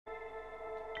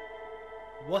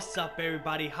What's up,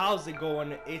 everybody? How's it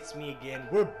going? It's me again.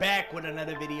 We're back with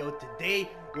another video. Today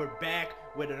we're back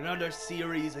with another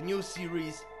series, a new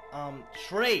series,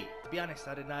 Stray. To be honest,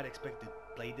 I did not expect to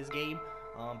play this game,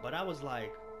 but I was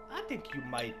like, I think you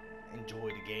might enjoy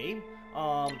the game.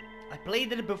 I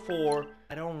played it before.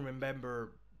 I don't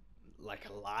remember like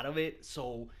a lot of it,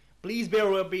 so please bear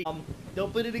with me.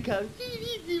 Don't put it in the comments.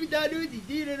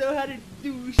 You don't know how to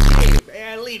do shit,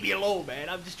 man. Leave me alone, man.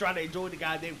 I'm just trying to enjoy the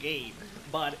goddamn game.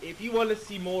 But if you want to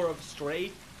see more of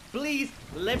Stray, please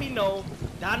let me know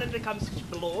down in the comment section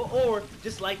below, or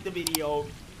just like the video.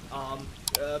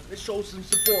 Show some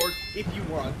support if you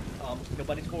want.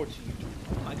 Nobody's forcing you to.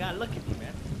 Oh my god, look at me,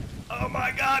 man. Oh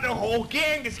my god, the whole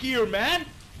gang is here, man.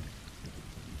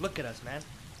 Look at us, man.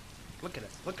 Look at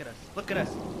us, look at us, look at us.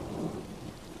 Ooh,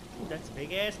 that's a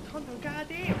big ass thunder,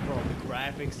 goddamn. Bro, the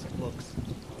graphics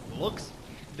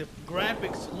the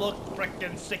graphics look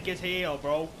freaking sick as hell,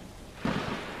 bro.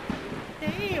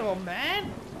 Damn,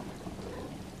 man.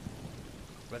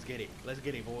 Let's get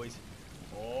it, boys.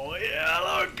 Oh yeah,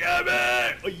 look at me.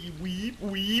 Oh, you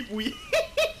weep.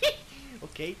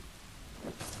 Okay.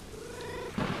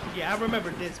 Yeah, I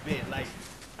remember this bit. Like,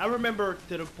 I remember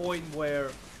to the point where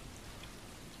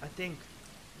I think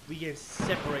we get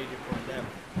separated from them.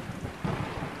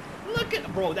 Look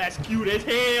at, bro, that's cute as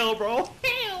hell, bro.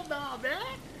 Hell no,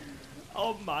 man.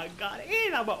 Oh my god,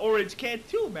 and I'm an orange cat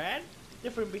too, man.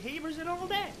 Different behaviors and all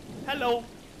that. Hello.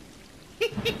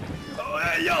 Oh,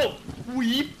 hey, yo,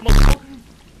 weep,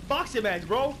 boxing match,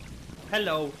 bro.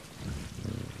 Hello.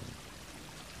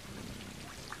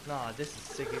 Nah, this is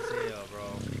sick as hell,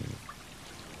 bro.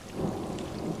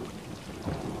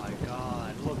 Oh my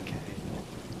god, look at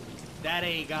it. That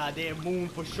ain't goddamn moon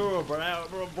for sure, bro.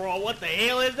 What the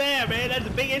hell is that, man? That's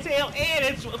big as hell, and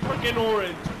it's freaking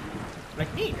orange.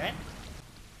 Like me, man.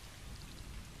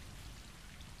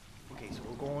 Okay, so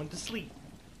we're going to sleep.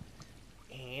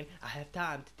 And I have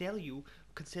time to tell you,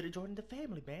 consider joining the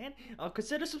family, man.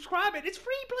 Consider subscribing. It's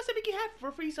free, plus I make you happy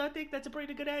for free, so I think that's a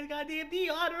pretty good ass goddamn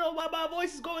deal. I don't know why my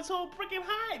voice is going so freaking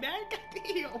high, man.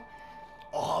 Goddamn.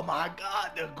 Oh my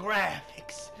god, the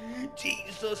graphics.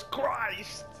 Jesus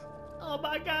Christ. Oh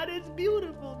my god, it's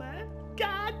beautiful, man.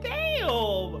 God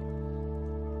damn.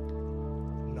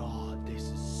 Nah, this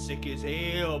is sick as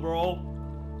hell, bro.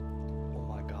 Oh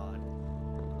my god.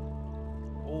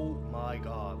 Oh my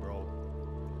god, bro.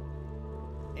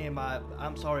 And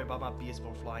I'm sorry about my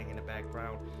PS4 flying in the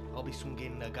background. I'll be soon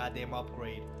getting a goddamn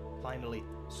upgrade, finally.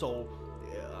 So,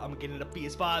 I'm getting a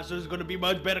PS5, so there's gonna be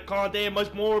much better content,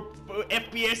 much more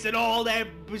FPS and all that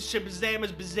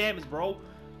bazamas, bro.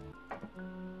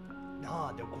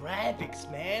 Nah, the graphics,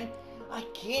 man. I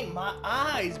can't, my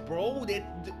eyes, bro.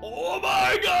 Oh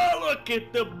my god, look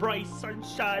at the bright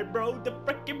sunshine, bro. The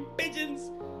freaking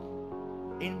pigeons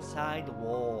inside the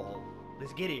wall.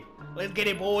 Let's get it. Let's get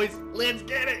it, boys. Let's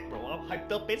get it. Bro, I'm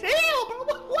hyped up as hell, bro.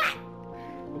 What?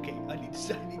 Okay, I need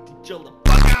to chill the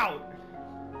fuck out.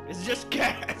 It's just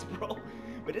cats, bro.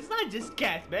 But it's not just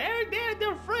cats, man.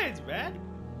 They're friends, man.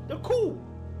 They're cool.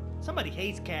 Somebody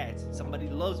hates cats. Somebody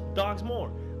loves dogs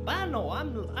more. But I know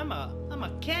I'm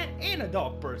a cat and a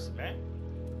dog person, man.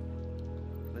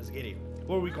 Let's get it.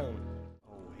 Where are we going?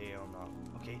 Oh hell no.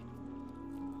 Okay.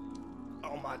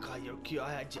 Oh my god, you're cute.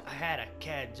 I had a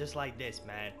cat just like this,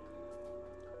 man.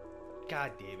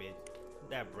 God damn it.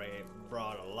 That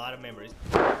brought a lot of memories.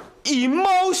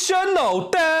 Emotional,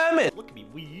 damn it! Look at me.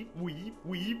 Weep. Where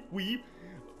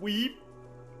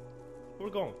we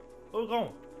going? Where we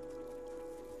going?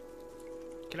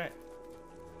 Can I?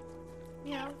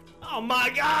 Meow. Oh my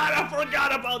god, I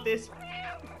forgot about this.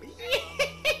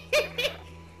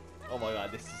 Oh my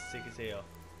god, this is sick as hell.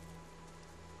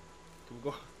 Can we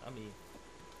go? I mean,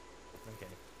 okay.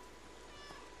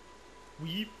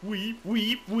 Weep.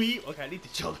 Okay, I need to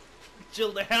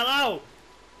chill the hell out.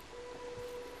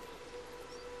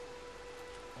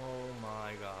 Oh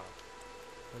my god.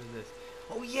 What is this?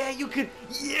 Oh yeah, you could.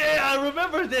 Yeah, I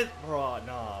remember this. Bro,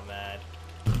 nah, man.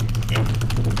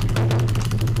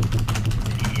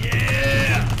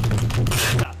 Yeah.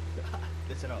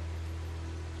 Listen up.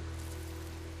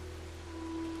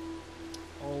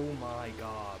 Oh my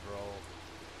god, bro.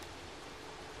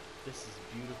 This is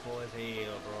beautiful as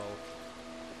hell, bro.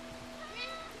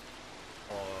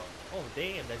 Oh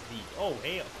damn, that's deep. Oh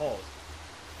hell, pause.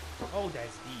 Oh,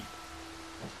 that's deep.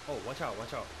 Oh, watch out.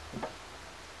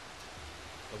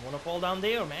 Don't wanna fall down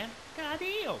there, man. God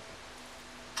damn. Oh,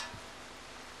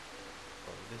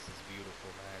 this is beautiful,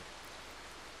 man.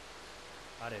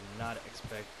 I did not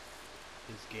expect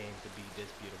this game to be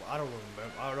this beautiful. I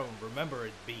don't remember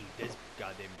it being this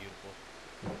goddamn beautiful.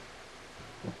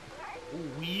 Ooh,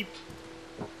 weep.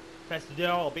 Faster than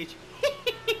all, bitch.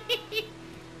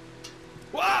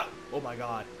 Wow! Oh my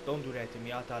god, don't do that to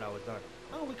me. I thought I was done.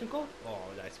 Oh, we can go. Oh,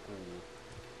 that's cool.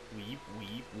 Weep,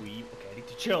 weep, weep. Okay, I need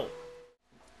to chill.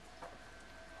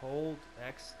 Hold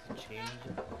X to change.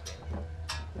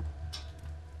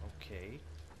 Okay.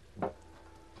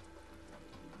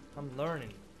 I'm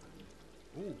learning.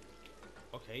 Ooh.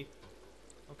 Okay.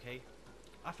 Okay.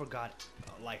 I forgot.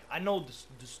 Like, I know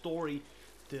the story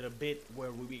to the bit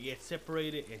where we get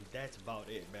separated, and that's about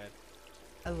it, man.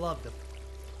 I love the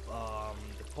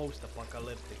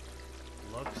post-apocalyptic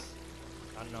looks.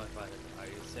 I don't know if I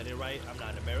said it right. I'm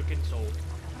not American, so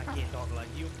I can't talk like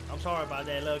you. I'm sorry about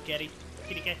that, little kitty.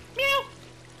 Kitty cat. Meow!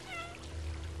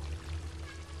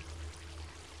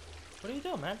 What are you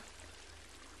doing, man?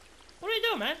 What are you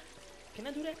doing, man? Can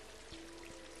I do that?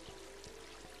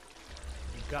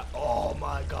 You got... Oh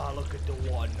my god, look at the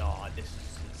one. Nah, this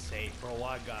is insane, bro.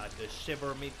 I got the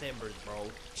shiver me timbers, bro.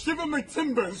 Shiver me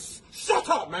timbers! Shut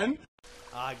up, man!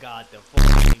 I got the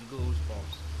fucking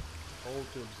goosebumps. Hold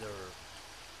to observe.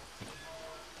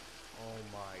 Oh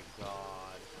my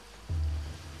god.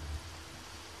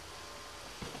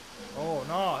 Oh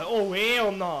no. Oh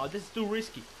hell no. This is too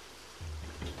risky.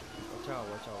 Watch out,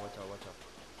 watch out, watch out, watch out.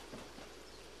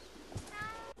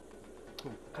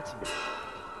 Ooh, cutscene.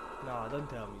 No, don't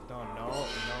tell me. No,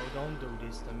 don't do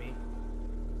this to me.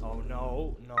 Oh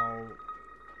no, no.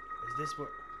 Is this what...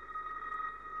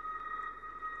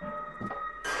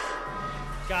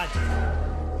 Gotcha.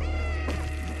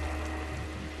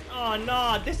 Oh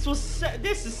no, this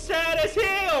is sad as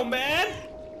hell, man.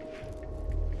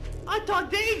 I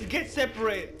thought they'd get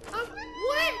separated.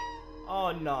 What?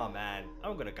 Oh no, man.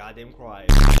 I'm gonna goddamn cry.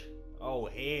 Oh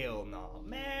hell no,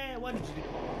 man. What did you do?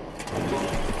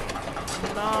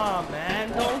 Nah,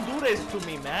 man. Don't do this to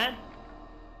me, man.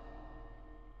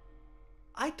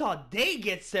 I thought they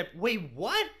get separated. Wait,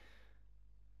 what?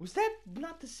 Was that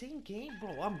not the same game?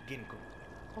 Bro, I'm getting cooked.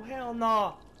 Oh hell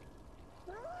no.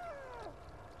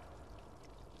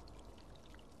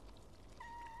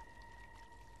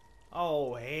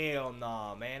 Oh hell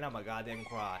no, man. I'm a goddamn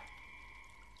cry.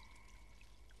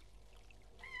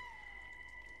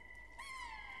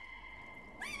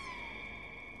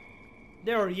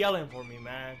 They were yelling for me,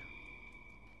 man.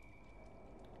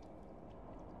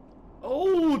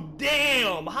 Oh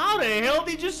damn! How the hell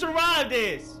did you survive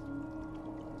this?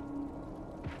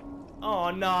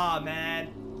 Oh nah, man.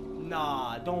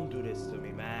 Nah, don't do this to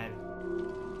me, man.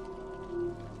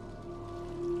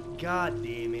 God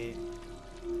damn it.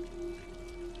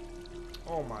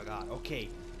 Oh my god. Okay,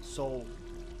 so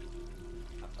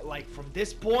like from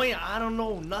this point, I don't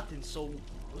know nothing. So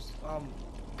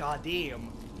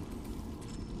goddamn,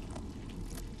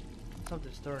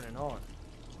 something's turning on.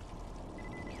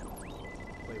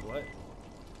 Wait, what?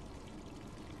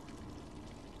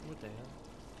 What the hell?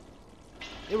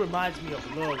 It reminds me of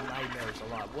Little Nightmares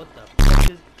a lot. What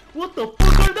the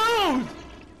fuck are those?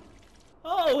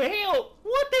 Oh hell!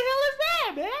 What the hell is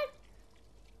that, man?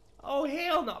 Oh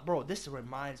hell no, bro! This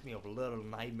reminds me of Little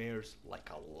Nightmares like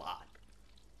a lot.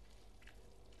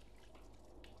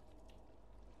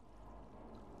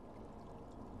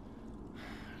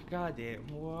 God damn!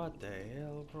 What the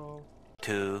hell, bro?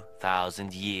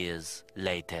 2,000 years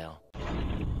later.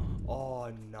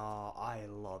 Oh no, I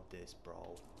love this, bro.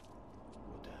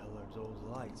 What the hell are those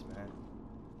lights, man?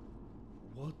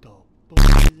 What the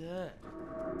fuck is that?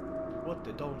 What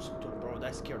the don't bro,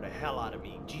 that scared the hell out of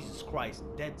me. Jesus Christ,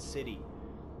 Dead City.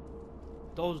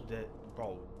 Those that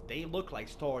bro, they look like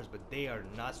stores, but they are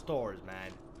not stores,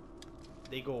 man.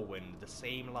 They go in the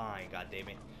same line, god damn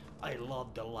it. I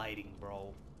love the lighting,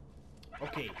 bro.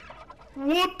 Okay.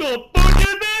 What the fuck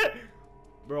is that?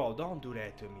 Bro, don't do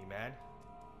that to me, man.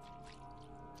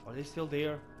 Are they still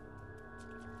there?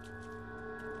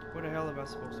 Where the hell am I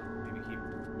supposed to? Maybe here.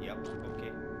 Yep,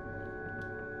 okay.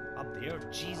 Up there?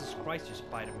 Jesus Christ, you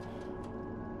Spider-Man.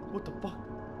 What the fuck?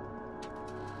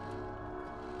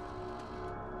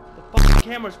 The fucking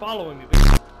camera's following me,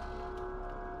 bitch.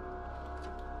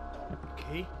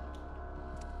 Okay.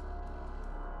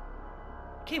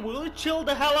 Okay, will you chill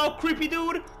the hell out, creepy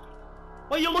dude?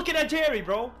 Why you looking at Jerry,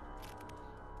 bro?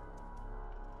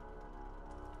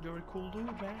 Very cool dude,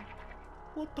 man.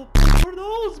 What the fuck are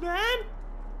those, man?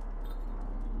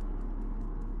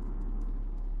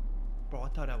 Bro, I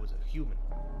thought that was a human.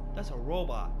 That's a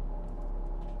robot.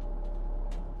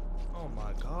 Oh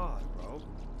my god, bro.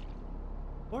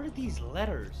 What are these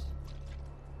letters?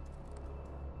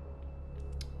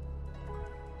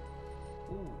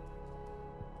 Ooh.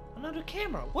 Another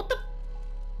camera. What the?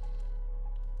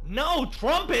 No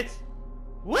trumpets?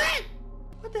 What?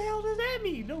 What the hell does that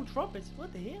mean? No trumpets?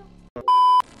 What the hell?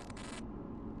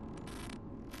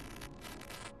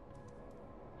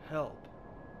 Help.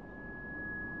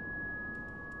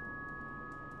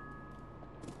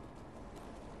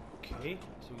 Okay,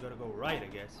 so we gotta go right, I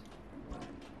guess.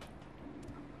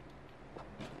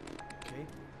 Okay.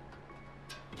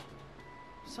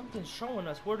 Something's showing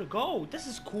us where to go. This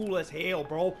is cool as hell,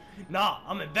 bro. Nah,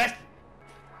 I'm invested.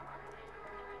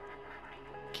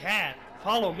 Cat,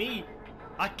 follow me.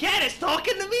 A cat is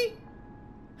talking to me?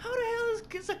 How the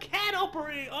hell is a cat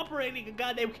operating a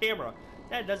goddamn camera?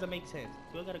 That doesn't make sense.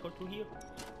 Do I gotta go through here?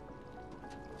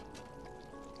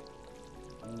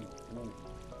 Ooh.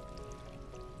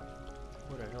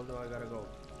 Where the hell do I gotta go?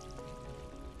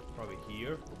 Probably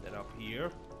here, then up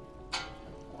here.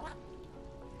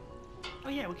 Oh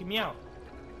yeah, we can meow.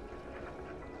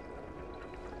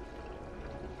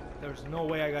 There's no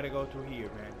way I gotta go through here,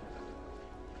 man.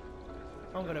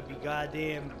 I'm gonna be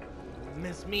goddamn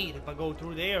miss meat if I go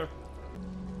through there.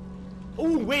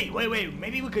 Oh wait.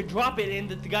 Maybe we could drop it in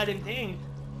the goddamn thing.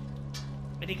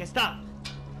 And he can stop.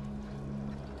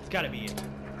 It's gotta be it.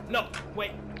 No,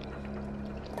 wait.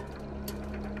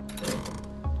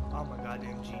 Oh my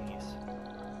goddamn genius.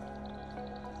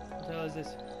 What the hell is this?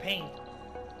 Paint.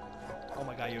 Oh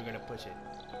my god, you're gonna push it.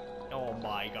 Oh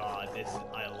my god,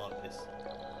 I love this.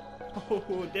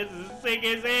 Oh, this is sick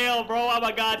as hell, bro. I'm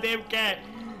a goddamn cat.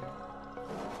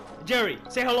 Jerry,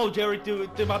 say hello, Jerry,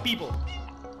 to my people.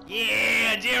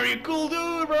 Yeah, Jerry, cool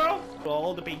dude, bro.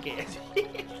 All the pink cats.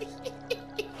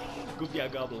 Goofy, I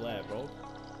gobble laugh, bro.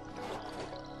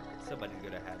 Somebody's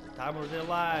gonna have the time of their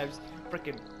lives.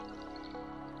 Frickin'.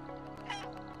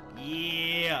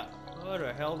 Yeah. Where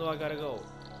the hell do I gotta go?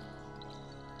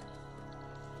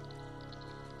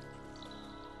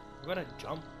 I'm gonna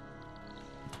jump.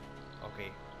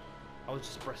 Okay. I was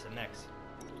just pressing next.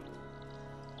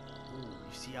 Ooh,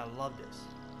 you see, I love this.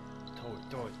 Throw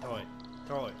it.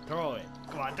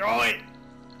 Come on, throw it!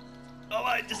 Oh,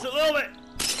 wait, just a little bit!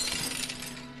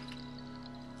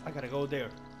 I gotta go there.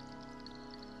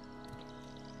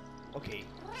 Okay.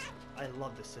 I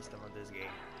love the system of this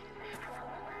game.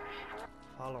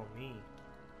 Follow me.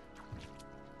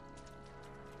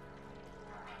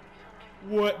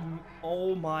 What?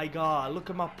 Oh my god, look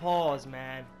at my paws,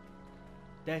 man.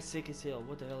 That's sick as hell.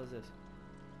 What the hell is this?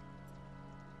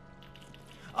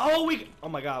 Oh, oh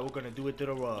my god, we're gonna do it to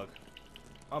the rug.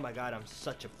 Oh my god, I'm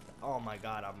such a... Oh my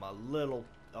god, I'm a little...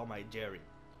 Oh my, Jerry.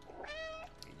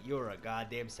 You're a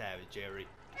goddamn savage, Jerry.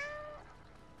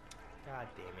 God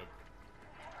damn it.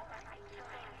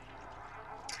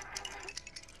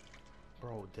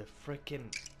 Bro, the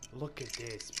freaking... Look at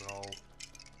this, bro.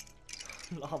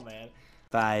 Oh man.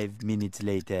 5 minutes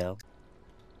later.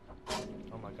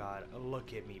 Oh my god,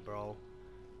 look at me, bro.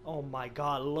 Oh my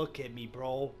god, look at me,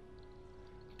 bro.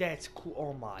 That's cool.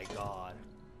 Oh my god.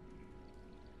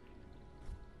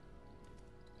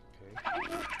 Okay.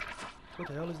 What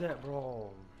the hell is that,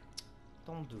 bro?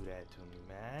 Don't do that to me,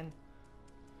 man.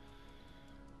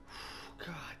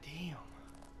 God damn.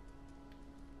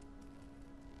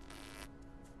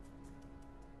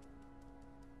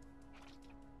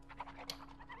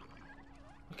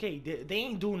 Okay, they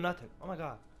ain't doing nothing. Oh my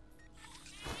god.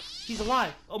 He's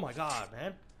alive. Oh my god,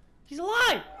 man. He's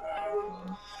alive.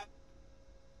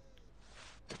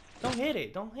 Don't hit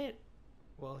it. Don't hit.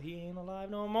 Well, he ain't alive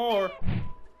no more.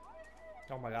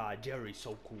 Oh my god, Jerry's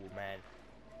so cool, man.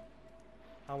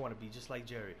 I want to be just like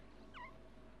Jerry.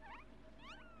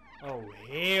 Oh,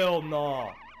 hell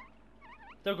no.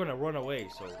 They're gonna run away,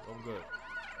 so I'm good.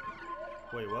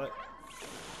 Wait, what?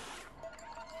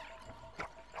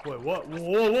 Wait, what?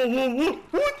 Whoa,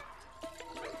 what?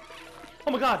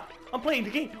 Oh my god, I'm playing the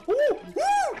game. Ooh,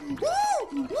 ooh,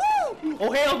 ooh, ooh.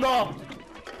 Oh, hell no.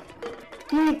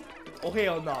 Ooh. Oh,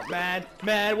 hell no, man.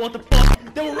 Man, what the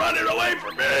fuck? They were running away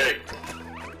from me.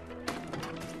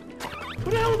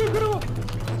 What the hell are they gonna...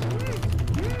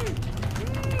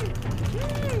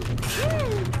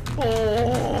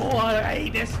 Oh, I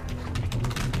hate this.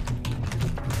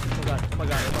 Oh my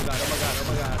god, oh my god, oh my god, oh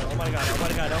my god, oh my god, oh my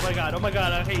god, oh my god, oh my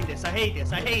god, I hate this, I hate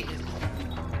this, I hate this.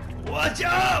 Watch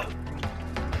out!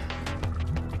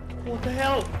 What the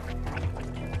hell?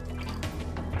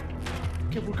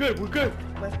 Okay, we're good, we're good.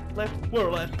 Left, we're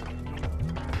left.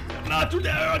 Not to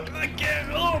there, I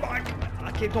can't, oh my god.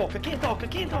 I can't talk.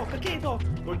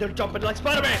 They're jumping like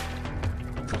Spider-Man.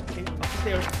 Okay, up the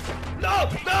stairs. No!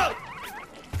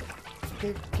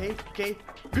 Okay.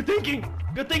 Good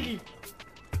thinking.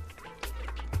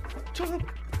 Jump.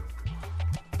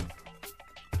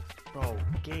 Bro,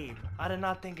 game. I did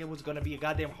not think it was gonna be a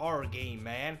goddamn horror game,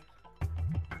 man.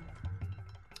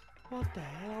 What the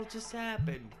hell just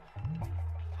happened?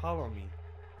 Follow me.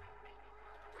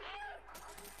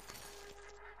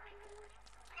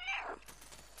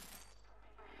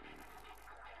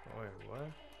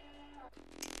 what?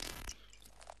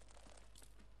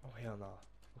 Oh, hell no.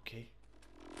 Okay.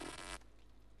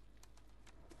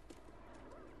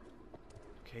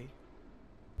 Okay.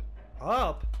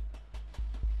 Up!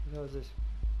 What the hell is this?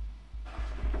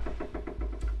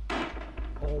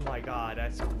 Oh my god,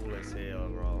 that's cool as hell,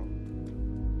 bro.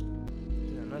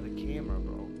 There's another camera,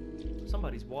 bro.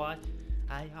 Somebody's watching.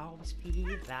 I always feel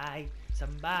like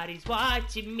somebody's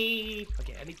watching me.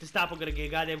 Okay, I need to stop. I'm gonna get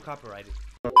goddamn copyrighted.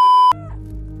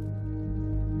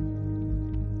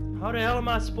 How the hell am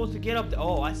I supposed to get up there?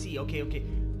 Oh, I see. Okay, okay.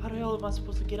 How the hell am I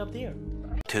supposed to get up there?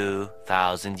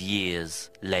 2,000 years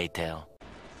later.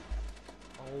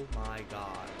 Oh my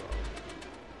god,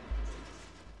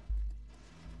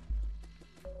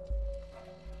 bro.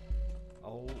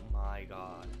 Oh my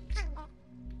god.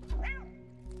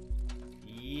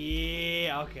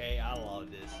 Yeah, okay, I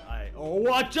love this. Oh,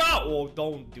 watch out! Oh,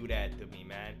 don't do that to me,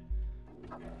 man.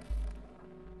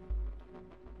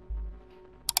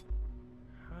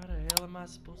 How the hell am I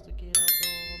supposed to get up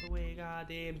all the way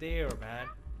goddamn there, man?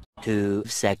 2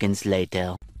 seconds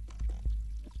later.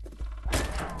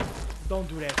 Don't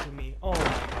do that to me. Oh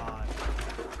my god.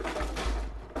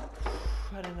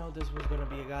 I didn't know this was gonna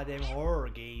be a goddamn horror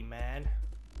game, man.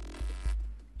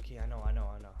 Okay, I know. I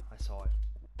saw it.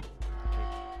 Okay.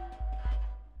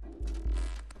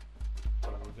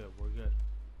 Oh, we're good.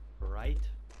 Right?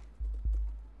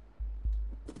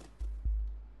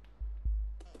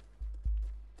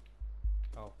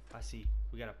 Oh, I see.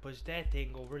 We gotta push that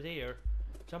thing over there.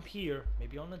 Jump here.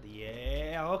 Maybe on the...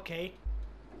 Yeah, okay.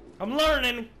 I'm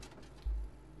learning!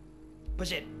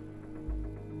 Push it.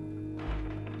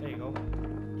 There you go.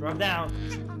 Drop down.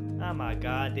 Oh my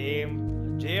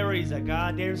goddamn. Jerry's a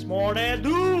goddamn smart ass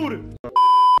dude!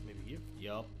 Maybe here?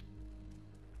 Yup.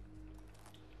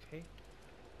 Okay.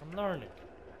 I'm learning.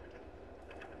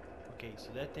 Okay,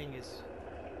 so that thing is...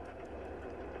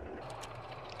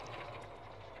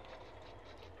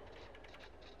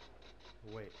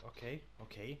 Wait, okay.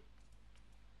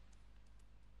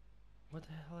 What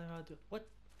the hell am I doing? What?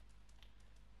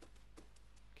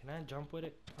 Can I jump with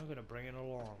it? I'm gonna bring it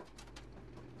along.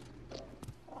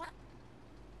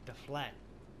 The flat.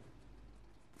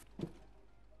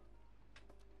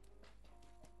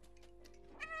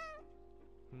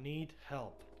 Need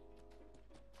help.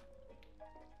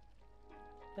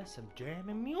 That's some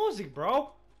jamming music,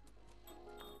 bro.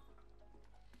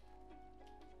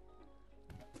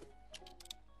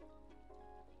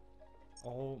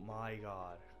 Oh my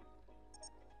god.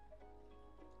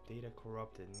 Data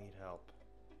corrupted, need help.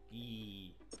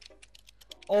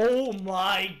 Oh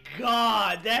my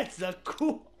god, that's a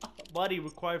cool body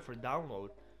required for download.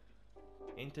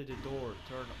 Enter the door,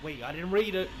 turn. Wait, I didn't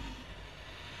read it.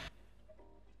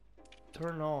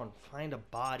 Turn on, find a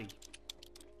body.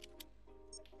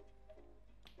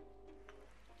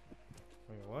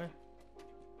 Wait, what?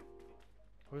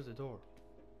 Where's the door?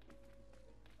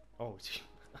 Oh,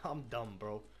 I'm dumb,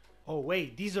 bro. Oh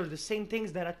wait, these are the same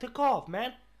things that I took off,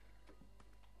 man.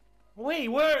 Wait,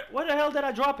 where the hell did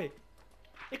I drop it?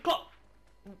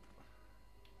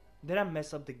 Did I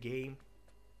mess up the game?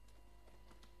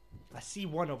 I see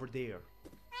one over there.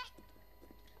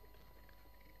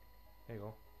 There you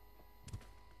go.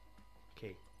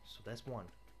 Okay, so that's one.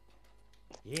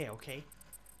 Yeah, okay.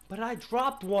 But I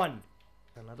dropped one.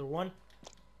 Another one.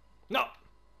 No!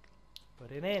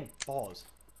 Put it in. Pause.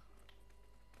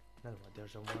 Another one.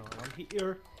 There's a one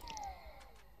here.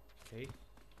 Okay.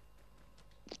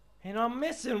 And I'm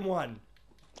missing one.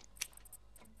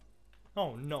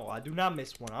 Oh no, I do not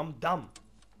miss one. I'm dumb.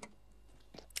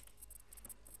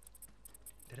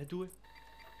 Did I do it?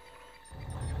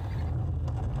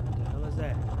 What the hell is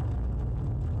that?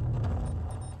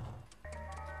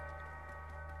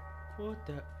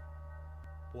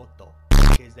 What the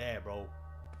fuck is that, bro?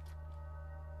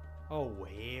 Oh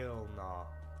hell nah.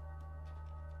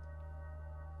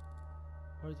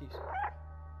 What are these?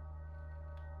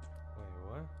 Wait,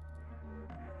 what?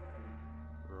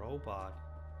 Robot.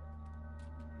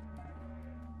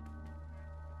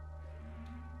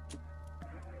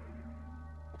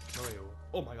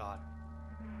 Oh my god.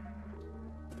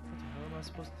 What the hell am I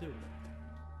supposed to do?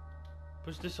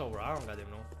 Push this over. I don't goddamn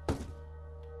know.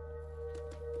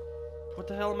 What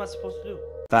the hell am I supposed to do?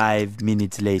 5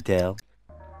 minutes later.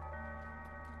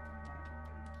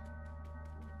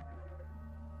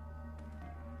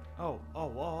 Oh,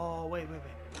 wait.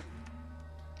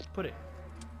 Put it.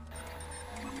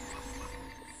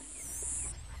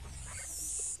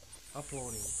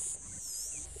 Uploading.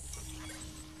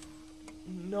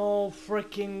 No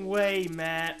freaking way,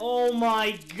 man. Oh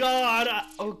my god.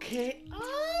 Okay.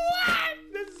 Oh,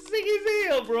 this is sick as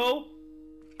hell, bro.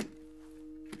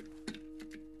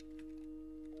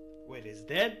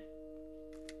 dead?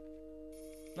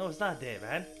 No, it's not dead,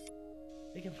 man.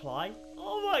 They can fly?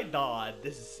 Oh my god,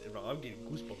 this is... Bro, I'm getting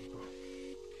goosebumps, bro.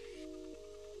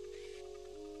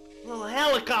 Little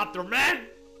helicopter, man!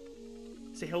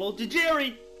 Say hello to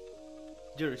Jerry!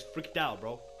 Jerry's freaked out,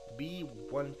 bro.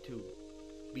 B12.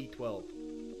 B12.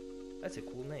 That's a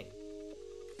cool name.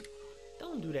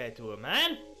 Don't do that to him,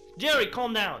 man! Jerry,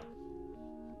 calm down!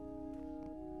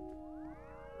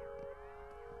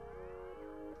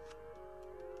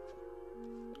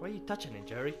 Why are you touching it,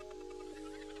 Jerry?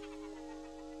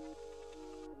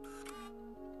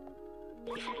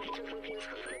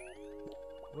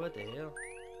 What the hell?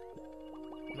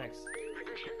 Next.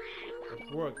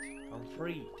 It worked. I'm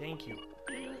free. Thank you.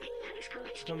 I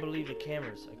can't believe the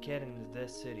cameras. A cat in the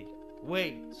dead city.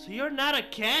 Wait, so you're not a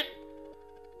cat?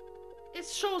 It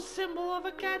shows symbol of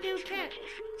a goddamn cat.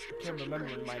 I can't remember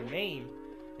my name.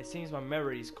 It seems my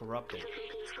memory is corrupted.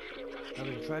 I've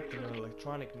been trapped in an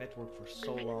electronic network for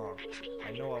so long.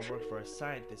 I know I work for a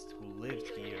scientist who lived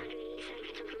here.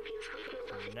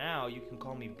 For now, you can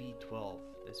call me B12.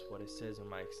 That's what it says on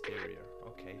my exterior.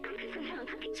 Okay.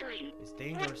 It's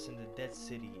dangerous in the dead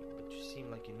city, but you seem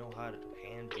like you know how to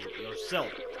handle it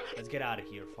yourself. Let's get out of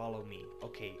here. Follow me.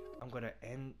 Okay, I'm gonna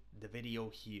end the video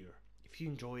here. If you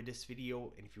enjoyed this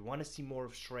video and if you want to see more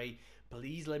of Stray,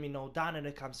 please let me know down in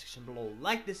the comment section below.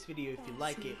 Like this video if you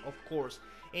like it, of course,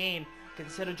 and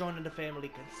consider joining the family,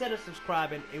 consider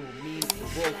subscribing. It will mean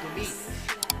the world to me.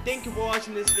 Thank you for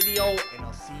watching this video, and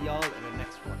I'll see y'all in the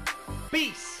next one.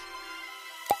 Peace!